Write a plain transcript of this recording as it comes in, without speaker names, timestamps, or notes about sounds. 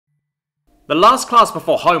The last class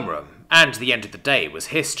before homeroom, and the end of the day, was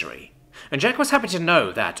history, and Jack was happy to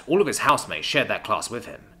know that all of his housemates shared that class with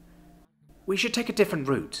him. "We should take a different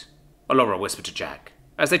route," Allura whispered to Jack,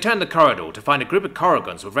 as they turned the corridor to find a group of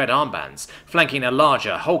Corrigans with red armbands flanking a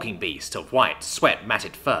larger, hulking beast of white,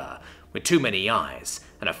 sweat-matted fur, with too many eyes,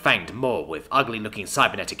 and a fanged maw with ugly-looking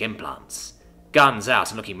cybernetic implants. Guns out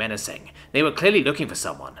and looking menacing, they were clearly looking for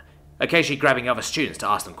someone, occasionally grabbing other students to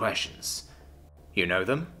ask them questions. "You know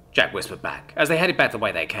them?" Jack whispered back, as they headed back the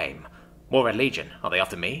way they came. "More Red Legion. Are they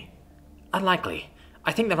after me?" "Unlikely.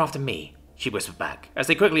 I think they're after me," she whispered back, as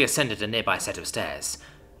they quickly ascended a nearby set of stairs.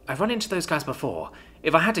 "I've run into those guys before.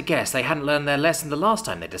 If I had to guess, they hadn't learned their lesson the last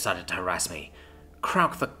time they decided to harass me.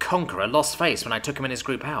 Krauk the Conqueror lost face when I took him and his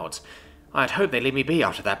group out. I'd hoped they'd leave me be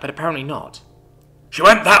after that, but apparently not." "She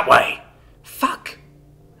went that way!" "Fuck!"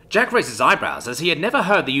 Jack raised his eyebrows, as he had never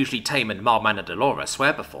heard the usually tame and mild-mannered Allura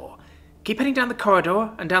swear before. "Keep heading down the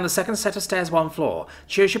corridor, and down the second set of stairs one floor.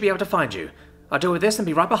 Chio should be able to find you. I'll deal with this and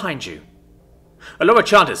be right behind you." Allura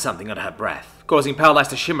chanted something under her breath, causing pale lights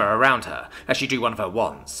to shimmer around her as she drew one of her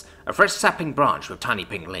wands, a fresh sapling branch with tiny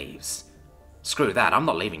pink leaves. "Screw that, I'm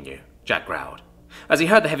not leaving you," Jack growled, as he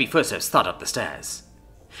heard the heavy footsteps thud up the stairs.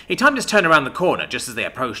 He timed his turn around the corner just as they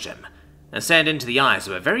approached him, and stared into the eyes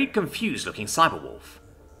of a very confused-looking cyberwolf.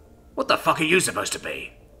 "What the fuck are you supposed to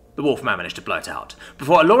be?" the wolfman managed to blurt out,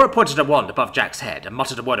 before Allura pointed a wand above Jack's head and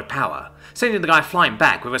muttered a word of power, sending the guy flying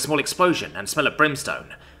back with a small explosion and smell of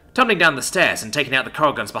brimstone, tumbling down the stairs and taking out the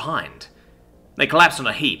Corrigans behind. They collapsed on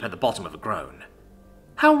a heap at the bottom of a groan.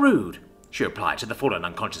 "How rude," she replied to the fallen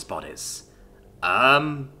unconscious bodies.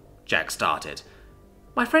 Jack started.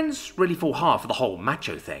 "My friends really fall hard for the whole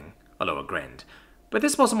macho thing," Allura grinned, "but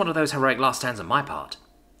this wasn't one of those heroic last stands on my part.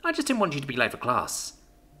 I just didn't want you to be late for class."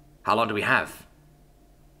 "How long do we have?"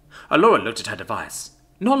 Allura looked at her device.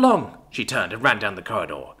 "Not long," she turned and ran down the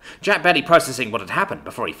corridor, Jack barely processing what had happened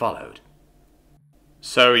before he followed.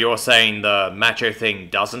 "So you're saying the macho thing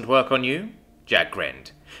doesn't work on you?" Jack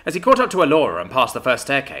grinned, as he caught up to Allura and passed the first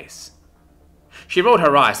staircase. She rolled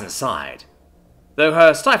her eyes and sighed, though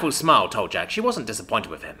her stifled smile told Jack she wasn't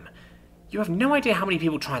disappointed with him. "You have no idea how many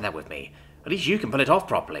people try that with me. At least you can pull it off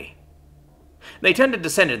properly." They turned and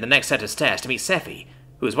descended the next set of stairs to meet Sephi,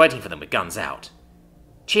 who was waiting for them with guns out.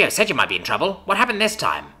 "Chio said you might be in trouble. What happened this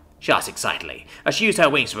time?" she asked excitedly, as she used her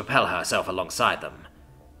wings to propel herself alongside them.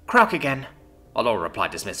 "Krauk again," Allura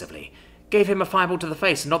replied dismissively. "Gave him a fireball to the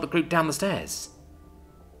face and knocked the group down the stairs."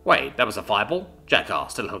 "Wait, that was a fireball?" Jack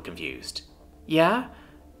asked, a little confused. "Yeah?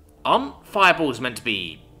 Aren't fireballs meant to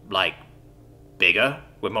be, like, bigger,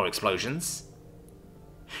 with more explosions?"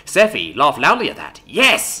 Sephi laughed loudly at that.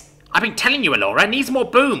 "Yes! I've been telling you, Allura, it needs more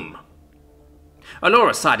boom!"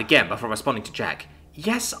 Allura sighed again before responding to Jack.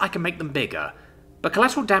 "Yes, I can make them bigger, but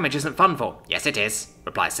collateral damage isn't fun for—" "Yes, it is,"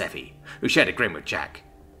 replied Sephi, who shared a grin with Jack.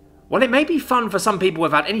 "Well, it may be fun for some people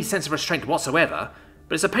without any sense of restraint whatsoever,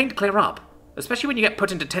 but it's a pain to clear up, especially when you get put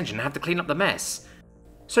into detention and have to clean up the mess.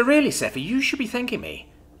 So really, Sephi, you should be thanking me.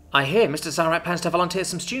 I hear Mr. Zarat plans to volunteer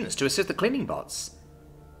some students to assist the cleaning bots."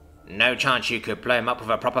 "No chance you could blow him up with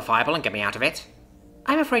a proper fireball and get me out of it?"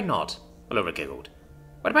 "I'm afraid not," Allura giggled.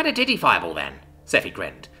 "What about a diddy fireball, then?" Sephi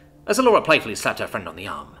grinned, as Allura playfully slapped her friend on the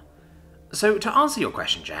arm. "So, to answer your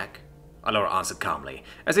question, Jack," Allura answered calmly,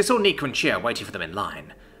 as they saw Nico and Chio waiting for them in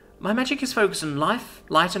line, "my magic is focused on life,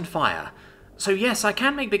 light, and fire. So yes, I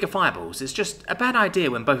can make bigger fireballs, it's just a bad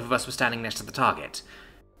idea when both of us were standing next to the target.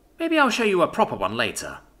 Maybe I'll show you a proper one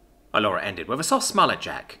later." Allura ended with a soft smile at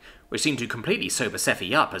Jack, which seemed to completely sober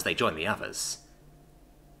Sephi up as they joined the others.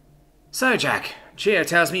 "So, Jack, Chio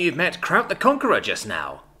tells me you've met Krauk the Conqueror just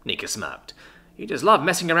now," Nika smirked. "You just love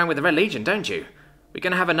messing around with the Red Legion, don't you? We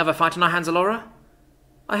gonna have another fight on our hands, Allura?"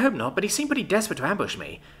 "I hope not, but he seemed pretty desperate to ambush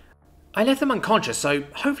me. I left them unconscious, so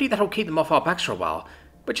hopefully that'll keep them off our backs for a while,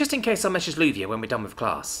 but just in case I'll message Luvia when we're done with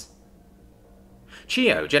class."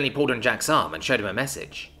 Chio gently pulled on Jack's arm and showed him a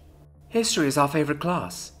message. "History is our favourite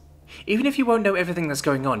class. Even if you won't know everything that's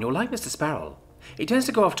going on, you'll like Mr. Sparrow. He tends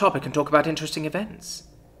to go off topic and talk about interesting events."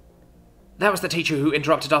 "That was the teacher who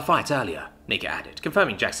interrupted our fight earlier," Nika added,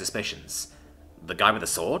 confirming Jack's suspicions. "The guy with the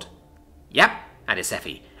sword?" "Yep," added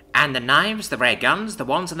Sephi. "And the knives, the rare guns, the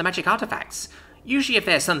wands, and the magic artifacts. Usually if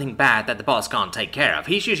there's something bad that the boss can't take care of,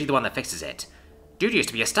 he's usually the one that fixes it. Dude used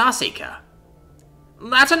to be a Starseeker."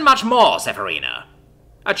 "That and much more, Severina."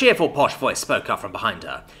 A cheerful posh voice spoke up from behind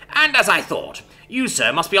her. "And as I thought, you,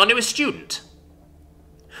 sir, must be our newest student."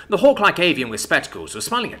 The hawk-like avian with spectacles was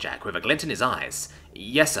smiling at Jack with a glint in his eyes.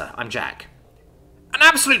 "Yes, sir, I'm Jack." "An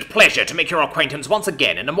absolute pleasure to make your acquaintance once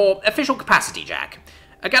again in a more official capacity, Jack.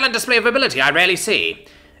 A gallant display of ability I rarely see.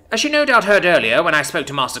 As you no doubt heard earlier when I spoke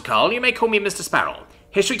to Master Carl, you may call me Mr. Sparrow.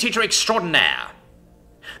 History teacher extraordinaire.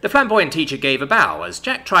 The flamboyant teacher gave a bow as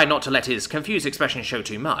Jack tried not to let his confused expression show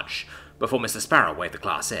too much, before Mr. Sparrow waved the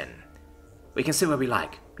class in. We can sit where we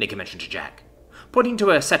like, Nicky mentioned to Jack, pointing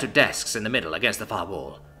to a set of desks in the middle against the far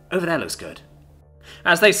wall. Over there looks good.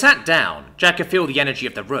 As they sat down, Jack could feel the energy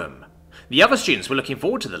of the room. The other students were looking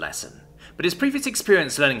forward to the lesson, but his previous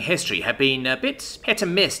experience learning history had been a bit hit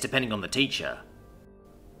and miss depending on the teacher.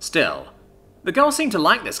 Still, the girls seemed to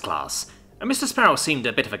like this class, and Mr. Sparrow seemed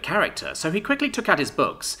a bit of a character, so he quickly took out his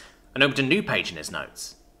books and opened a new page in his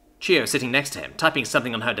notes. Chio sitting next to him, typing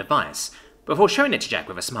something on her device, before showing it to Jack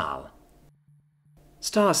with a smile.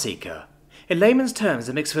 Starseeker. In layman's terms,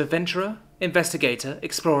 a mix of adventurer, investigator,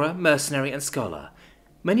 explorer, mercenary, and scholar.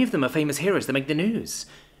 Many of them are famous heroes that make the news.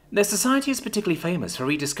 Their society is particularly famous for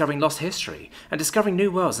rediscovering lost history and discovering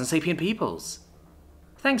new worlds and sapient peoples.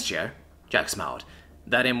 Thanks, Joe, Jack smiled.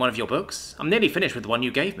 That in one of your books? I'm nearly finished with the one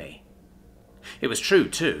you gave me. It was true,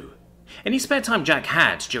 too. Any spare time Jack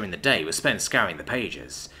had during the day was spent scouring the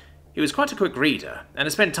pages. He was quite a quick reader, and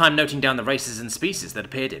had spent time noting down the races and species that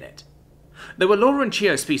appeared in it. Though Allura and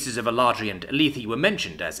Chio species of Aladri and Alethi were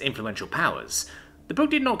mentioned as influential powers, the book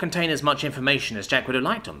did not contain as much information as Jack would have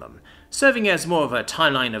liked on them, serving as more of a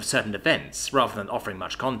timeline of certain events rather than offering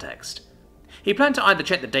much context. He planned to either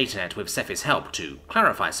check the datanet with Sephi's help to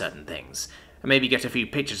clarify certain things, and maybe get a few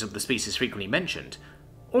pictures of the species frequently mentioned,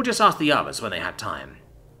 or just ask the others when they had time.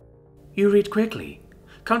 You read quickly.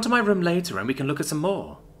 Come to my room later and we can look at some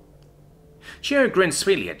more. Chio grinned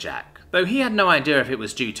sweetly at Jack, though he had no idea if it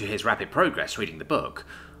was due to his rapid progress reading the book,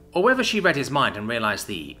 or whether she read his mind and realized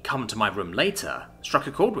the "come to my room later" struck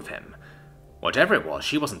a chord with him. Whatever it was,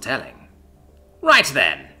 she wasn't telling. Right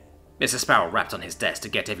then, Mr. Sparrow rapped on his desk to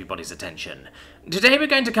get everybody's attention. Today we're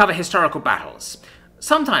going to cover historical battles.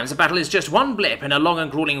 Sometimes a battle is just one blip in a long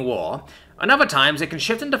and grueling war, and other times it can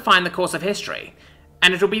shift and define the course of history,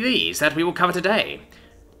 and it will be these that we will cover today.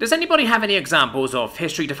 Does anybody have any examples of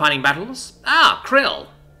history-defining battles? Ah, Krill!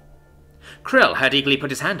 Krill had eagerly put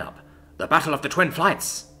his hand up. The Battle of the Twin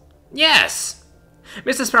Flights. Yes!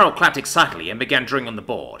 Mr. Sparrow clapped excitedly and began drawing on the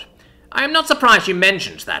board. I am not surprised you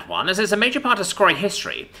mentioned that one, as it's a major part of Scory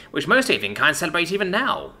history, which most avian kinds celebrate even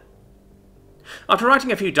now. After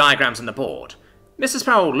writing a few diagrams on the board, Mr.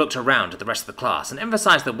 Sparrow looked around at the rest of the class and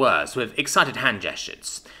emphasized the words with excited hand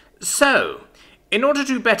gestures. So, in order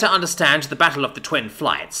to better understand the Battle of the Twin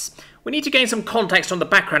Flights, we need to gain some context on the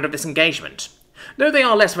background of this engagement. Though they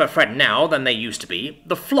are less of a threat now than they used to be,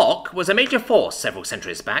 the Flock was a major force several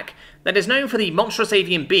centuries back that is known for the monstrous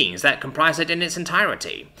avian beings that comprise it in its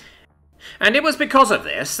entirety. And it was because of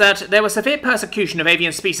this that there was severe persecution of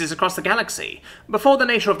avian species across the galaxy, before the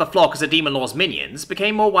nature of the Flock as a Demon Lord's minions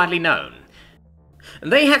became more widely known.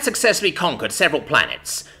 They had successfully conquered several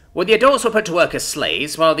planets, where the adults were put to work as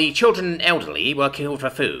slaves, while the children and elderly were killed for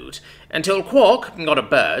food, until Quark, god of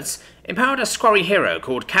birds, empowered a Squarry hero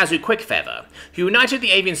called Kazu Quickfeather, who united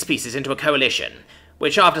the avian species into a coalition,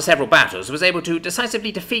 which after several battles was able to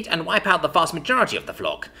decisively defeat and wipe out the vast majority of the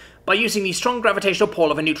Flock, by using the strong gravitational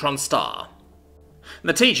pull of a neutron star.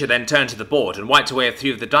 The teacher then turned to the board and wiped away a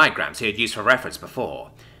few of the diagrams he had used for reference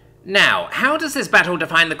before. Now, how does this battle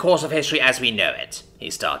define the course of history as we know it?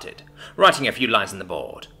 He started, writing a few lines on the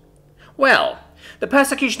board. Well, the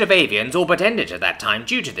persecution of avians all but ended at that time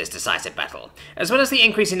due to this decisive battle, as well as the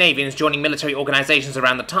increase in avians joining military organizations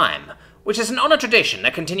around the time, which is an honoured tradition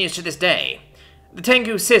that continues to this day. The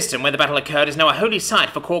Tengu system where the battle occurred is now a holy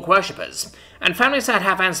site for Quark worshippers, and families that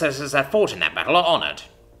have ancestors that fought in that battle are honoured.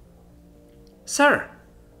 Sir,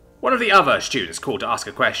 one of the other students called to ask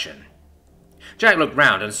a question. Jack looked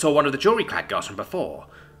round and saw one of the jewelry-clad girls from before,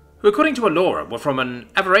 who according to Allura were from an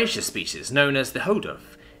avaricious species known as the Hodov.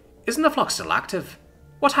 Isn't the Flock still active?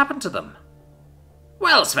 What happened to them?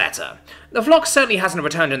 Well, Sveta, the Flock certainly hasn't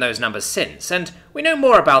returned in those numbers since, and we know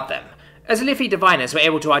more about them, as Alethi diviners were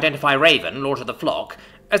able to identify Raven, Lord of the Flock,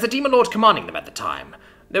 as the Demon Lord commanding them at the time,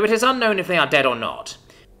 though it is unknown if they are dead or not.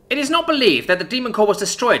 It is not believed that the Demon Corps was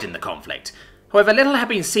destroyed in the conflict. However, little has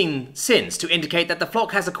been seen since to indicate that the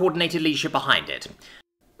Flock has a coordinated leadership behind it.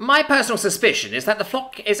 My personal suspicion is that the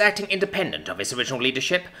Flock is acting independent of its original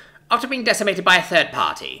leadership, after being decimated by a third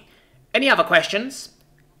party. Any other questions?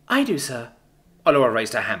 I do, sir. Allura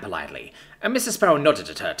raised her hand politely, and Mrs. Sparrow nodded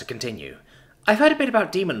at her to continue. I've heard a bit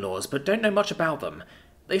about demon lords, but don't know much about them.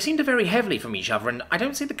 They seem to vary heavily from each other, and I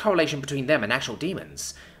don't see the correlation between them and actual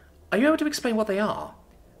demons. Are you able to explain what they are?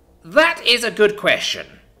 That is a good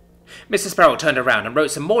question. Mrs. Sparrow turned around and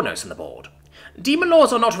wrote some more notes on the board. Demon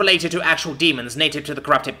lords are not related to actual demons native to the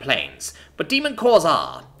corrupted planes, but demon cores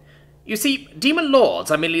are. You see, demon lords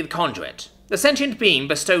are merely the conduit, the sentient being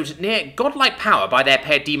bestowed near godlike power by their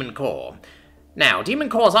paired demon core. Now, demon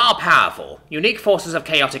cores are powerful, unique forces of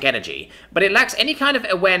chaotic energy, but it lacks any kind of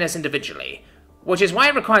awareness individually, which is why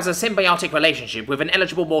it requires a symbiotic relationship with an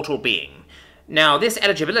eligible mortal being. Now, this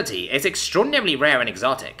eligibility is extraordinarily rare and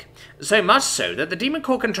exotic, so much so that the demon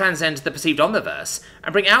core can transcend the perceived omniverse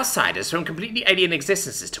and bring outsiders from completely alien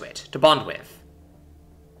existences to it, to bond with.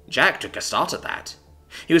 Jack took a start at that.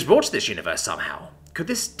 He was brought to this universe somehow. Could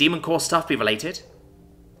this demon core stuff be related?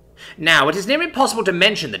 Now, it is near impossible to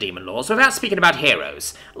mention the demon laws without speaking about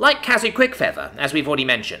heroes, like Cassie Quickfeather, as we've already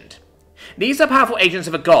mentioned. These are powerful agents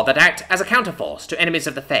of a god that act as a counterforce to enemies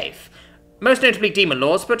of the faith, most notably demon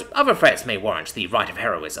lords, but other threats may warrant the right of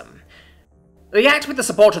heroism. They act with the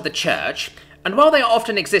support of the church, and while they are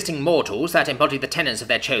often existing mortals that embody the tenets of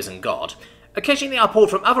their chosen god, occasionally they are pulled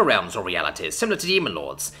from other realms or realities, similar to demon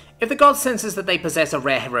lords, if the god senses that they possess a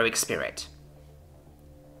rare heroic spirit.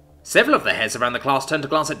 Several of the heads around the class turned to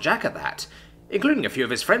glance at Jack at that, including a few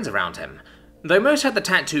of his friends around him, though most had the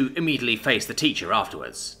tact to immediately face the teacher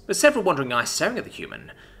afterwards, with several wondering eyes staring at the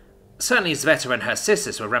human. Certainly Sveta and her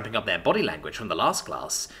sisters were ramping up their body language from the last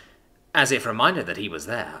class, as if reminded that he was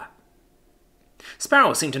there.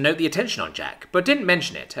 Sparrow seemed to note the attention on Jack, but didn't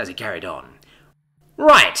mention it as he carried on.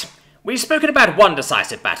 Right, we've spoken about one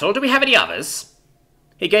decisive battle, do we have any others?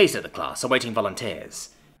 He gazed at the class, awaiting volunteers.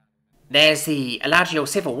 There's the Elagio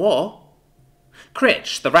Civil War.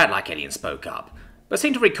 Critch, the rat-like alien, spoke up, but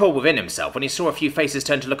seemed to recall within himself when he saw a few faces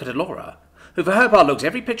turn to look at Alora, who for her part looked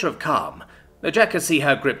every picture of calm, though Jack could see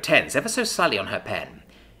her grip tense ever so slightly on her pen.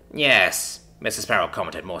 Yes, Mrs. Sparrow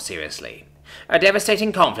commented more seriously. A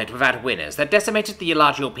devastating conflict without winners that decimated the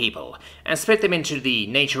Elagio people, and split them into the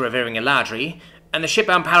nature-revering Eladri, and the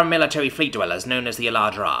shipbound paramilitary fleet dwellers known as the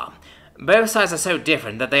Eladra. Both sides are so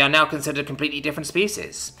different that they are now considered completely different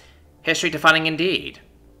species. History-defining indeed.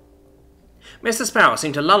 Mr. Sparrow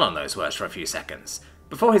seemed to lull on those words for a few seconds,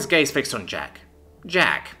 before his gaze fixed on Jack.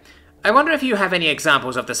 Jack, I wonder if you have any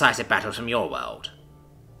examples of decisive battles from your world.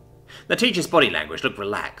 The teacher's body language looked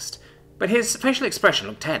relaxed, but his facial expression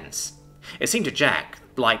looked tense. It seemed to Jack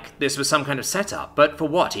like this was some kind of setup, but for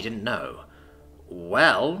what he didn't know.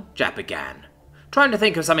 Well, Jack began, trying to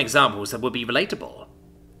think of some examples that would be relatable.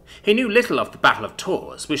 He knew little of the Battle of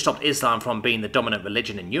Tours, which stopped Islam from being the dominant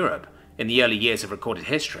religion in Europe in the early years of recorded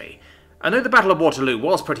history, and though the Battle of Waterloo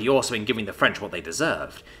was pretty awesome in giving the French what they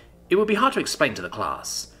deserved, it would be hard to explain to the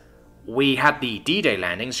class. We had the D-Day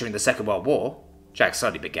landings during the Second World War, Jack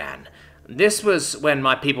slowly began. This was when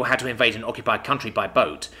my people had to invade an occupied country by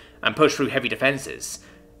boat and push through heavy defences.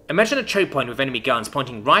 Imagine a choke point with enemy guns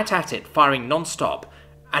pointing right at it, firing non-stop,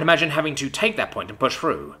 and imagine having to take that point and push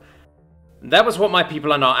through. That was what my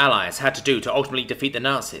people and our allies had to do to ultimately defeat the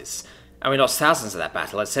Nazis, and we lost thousands of that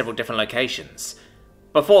battle at several different locations.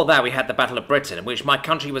 Before that we had the Battle of Britain, in which my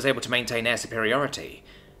country was able to maintain air superiority.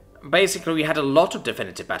 Basically, we had a lot of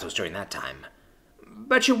definitive battles during that time.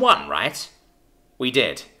 But you won, right? We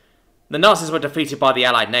did. The Nazis were defeated by the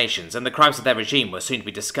Allied nations, and the crimes of their regime were soon to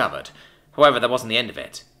be discovered. However, that wasn't the end of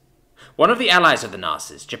it. One of the allies of the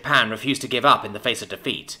Nazis, Japan, refused to give up in the face of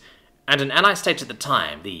defeat, and an allied state at the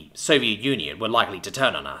time, the Soviet Union, were likely to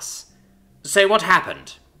turn on us. So what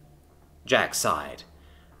happened? Jack sighed.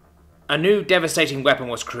 A new devastating weapon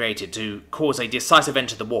was created to cause a decisive end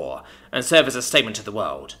to the war and serve as a statement to the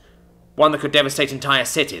world. One that could devastate entire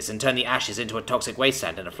cities and turn the ashes into a toxic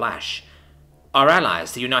wasteland in a flash. Our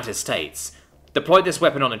allies, the United States, deployed this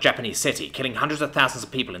weapon on a Japanese city, killing hundreds of thousands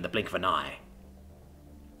of people in the blink of an eye.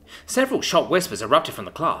 Several shocked whispers erupted from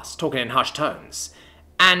the class, talking in hushed tones.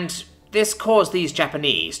 And this caused these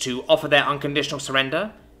Japanese to offer their unconditional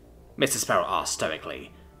surrender? Mr. Sparrow asked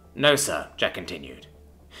stoically. No, sir, Jack continued.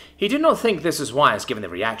 He did not think this was wise given the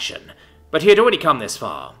reaction, but he had already come this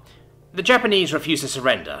far. The Japanese refused to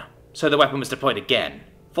surrender, so the weapon was deployed again,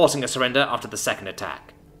 forcing a surrender after the second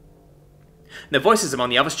attack. The voices among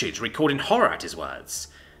the other students recalled in horror at his words.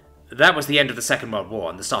 That was the end of the Second World War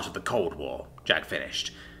and the start of the Cold War, Jack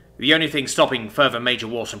finished. The only thing stopping further major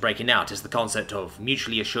wars from breaking out is the concept of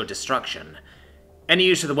mutually assured destruction. Any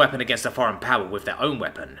use of the weapon against a foreign power with their own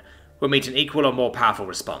weapon would meet an equal or more powerful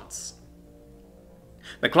response.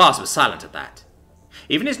 The class was silent at that.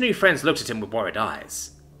 Even his new friends looked at him with worried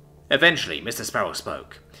eyes. Eventually, Mr. Sparrow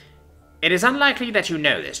spoke. It is unlikely that you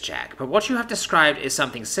know this, Jack, but what you have described is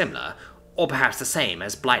something similar, or perhaps the same,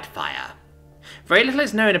 as Blightfire. Very little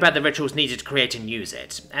is known about the rituals needed to create and use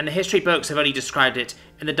it, and the history books have only described it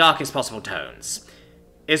in the darkest possible tones.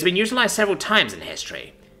 It has been utilized several times in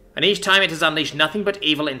history, and each time it has unleashed nothing but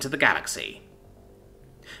evil into the galaxy.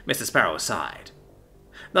 Mr. Sparrow sighed.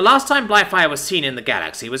 The last time Blightfire was seen in the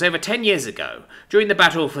galaxy was over 10 years ago, during the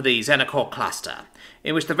battle for the Xenocor cluster,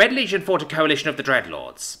 in which the Red Legion fought a coalition of the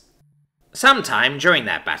Dreadlords. Sometime during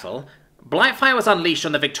that battle, Blightfire was unleashed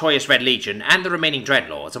on the victorious Red Legion and the remaining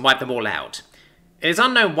Dreadlords and wiped them all out. It is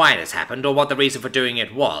unknown why this happened or what the reason for doing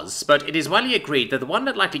it was, but it is widely agreed that the one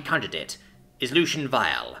that likely conjured it is Lucian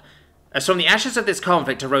Vile, as from the ashes of this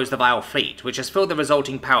conflict arose the Vile fleet, which has filled the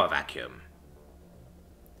resulting power vacuum.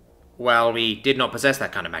 Well, we did not possess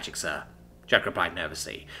that kind of magic, sir, Jack replied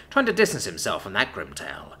nervously, trying to distance himself from that grim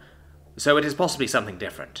tale. So it is possibly something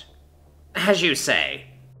different. As you say,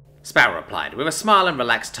 Sparrow replied, with a smile and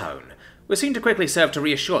relaxed tone, which seemed to quickly serve to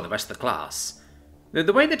reassure the rest of the class.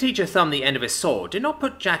 The way the teacher thumbed the end of his sword did not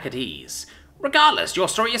put Jack at ease. Regardless, your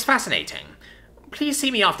story is fascinating. Please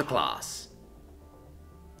see me after class.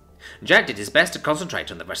 Jack did his best to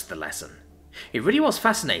concentrate on the rest of the lesson. It really was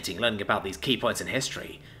fascinating learning about these key points in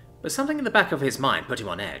history, but something in the back of his mind put him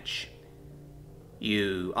on edge.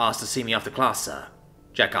 You asked to see me after class, sir?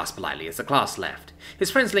 Jack asked politely as the class left,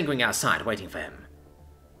 his friends lingering outside waiting for him.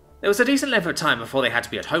 There was a decent length of time before they had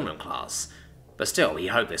to be at homeroom class, but still he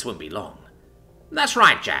hoped this wouldn't be long. That's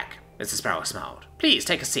right, Jack, Mr. Sparrow smiled. Please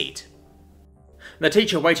take a seat. The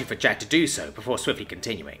teacher waited for Jack to do so before swiftly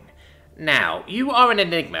continuing. Now, you are an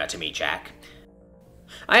enigma to me, Jack.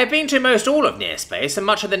 I have been to most all of Near Space and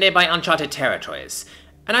much of the nearby uncharted territories,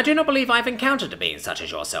 and I do not believe I have encountered a being such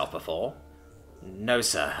as yourself before. No,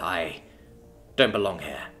 sir, I don't belong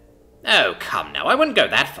here. Oh, come now, I wouldn't go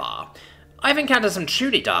that far. I've encountered some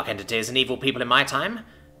truly dark entities and evil people in my time.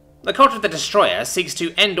 The cult of the Destroyer seeks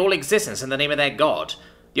to end all existence in the name of their god.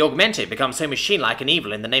 The Augmented become so machine-like and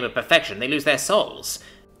evil in the name of perfection they lose their souls.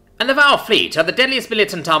 And the Vile Fleet are the deadliest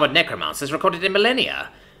militant armored necromancers recorded in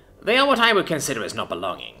millennia. They are what I would consider as not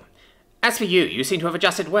belonging. As for you, you seem to have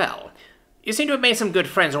adjusted well. You seem to have made some good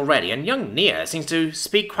friends already, and young Nia seems to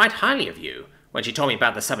speak quite highly of you when she told me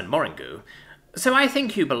about the summoned Moringu. So I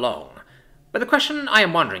think you belong. But the question I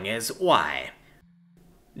am wondering is, why?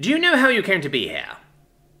 Do you know how you came to be here?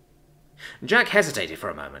 Jack hesitated for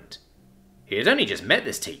a moment. He had only just met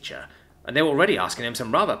this teacher, and they were already asking him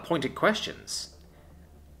some rather pointed questions.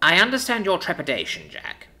 I understand your trepidation,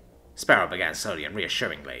 Jack, Sparrow began slowly and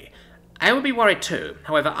reassuringly. I would be worried too,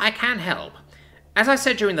 however, I can help. As I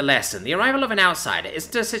said during the lesson, the arrival of an outsider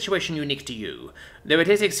isn't a situation unique to you, though it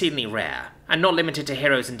is exceedingly rare, and not limited to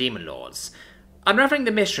heroes and demon lords. Unraveling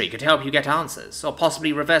the mystery could help you get answers, or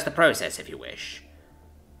possibly reverse the process if you wish.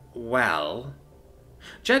 Well...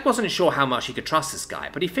 Jack wasn't sure how much he could trust this guy,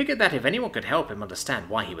 but he figured that if anyone could help him understand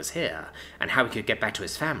why he was here, and how he could get back to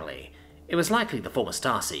his family, it was likely the former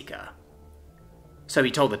Starseeker. So he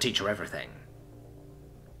told the teacher everything.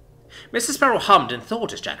 Mr. Sparrow hummed and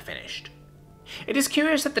thought as Jack finished. It is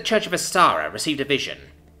curious that the Church of Astara received a vision.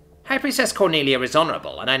 High Priestess Cornelia is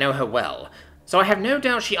honourable, and I know her well, so I have no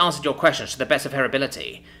doubt she answered your questions to the best of her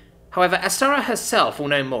ability. However, Astara herself will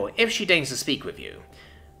know more if she deigns to speak with you.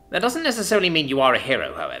 That doesn't necessarily mean you are a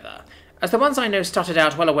hero, however, as the ones I know started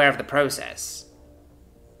out well aware of the process.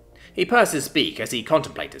 He pursed his beak as he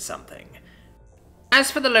contemplated something. As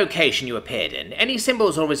for the location you appeared in, any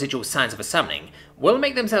symbols or residual signs of a summoning will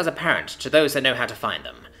make themselves apparent to those that know how to find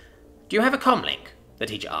them. Do you have a comlink? The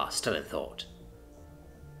teacher asked, still in thought.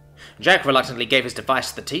 Jack reluctantly gave his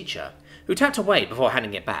device to the teacher, who tapped away before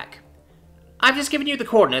handing it back. I've just given you the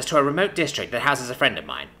coordinates to a remote district that houses a friend of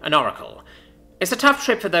mine, an oracle. It's a tough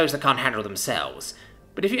trip for those that can't handle themselves,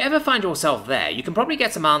 but if you ever find yourself there, you can probably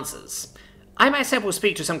get some answers. I myself will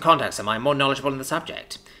speak to some contacts of mine more knowledgeable in the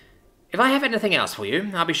subject. If I have anything else for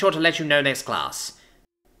you, I'll be sure to let you know next class.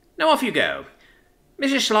 Now off you go.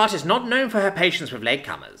 Mrs. Schlott is not known for her patience with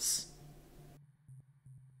latecomers.